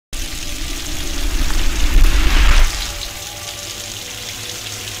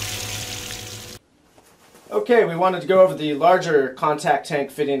Okay, we wanted to go over the larger contact tank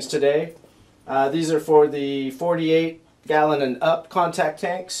fittings today. These are for the 48-gallon and up contact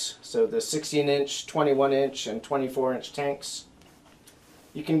tanks, so the 16-inch, 21-inch, and 24-inch tanks.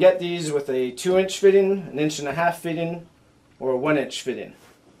 You can get these with a 2-inch fitting, an 1.5-inch fitting, or a 1-inch fitting.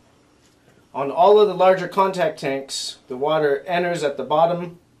 On all of the larger contact tanks, the water enters at the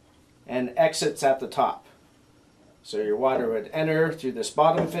bottom and exits at the top. So your water would enter through this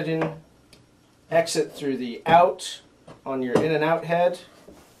bottom fitting, exit through the out on your in and out head.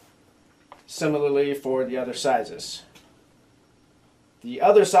 Similarly for the other sizes. The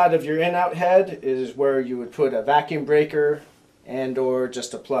other side of your in-out head is where you would put a vacuum breaker and or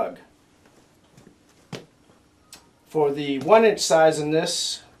just a plug. For the 1-inch size in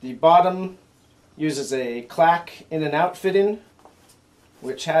this, the bottom uses a clack in and out fitting,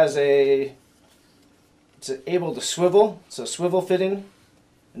 which has it's able to swivel. It's a swivel fitting,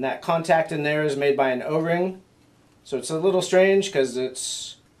 and that contact in there is made by an O-ring. So it's a little strange because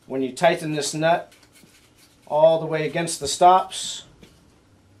it's when you tighten this nut all the way against the stops,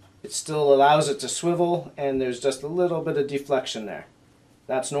 it still allows it to swivel, and there's just a little bit of deflection there.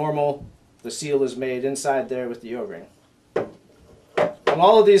 That's normal. The seal is made inside there with the O-ring. On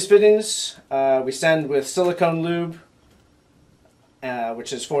all of these fittings, we send with silicone lube,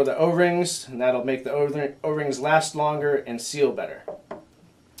 which is for the O-rings, and that'll make the O-rings last longer and seal better.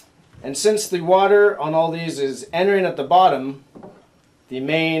 And since the water on all these is entering at the bottom, the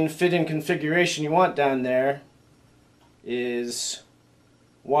main fitting configuration you want down there is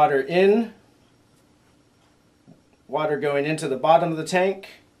water in, water going into the bottom of the tank,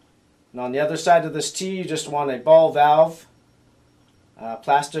 and on the other side of this T you just want a ball valve,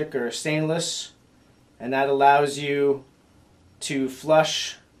 plastic or stainless, and that allows you to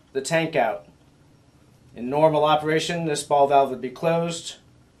flush the tank out. In normal operation, this ball valve would be closed.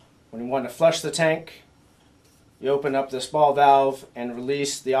 When you want to flush the tank, you open up this ball valve and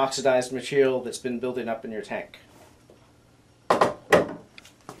release the oxidized material that's been building up in your tank.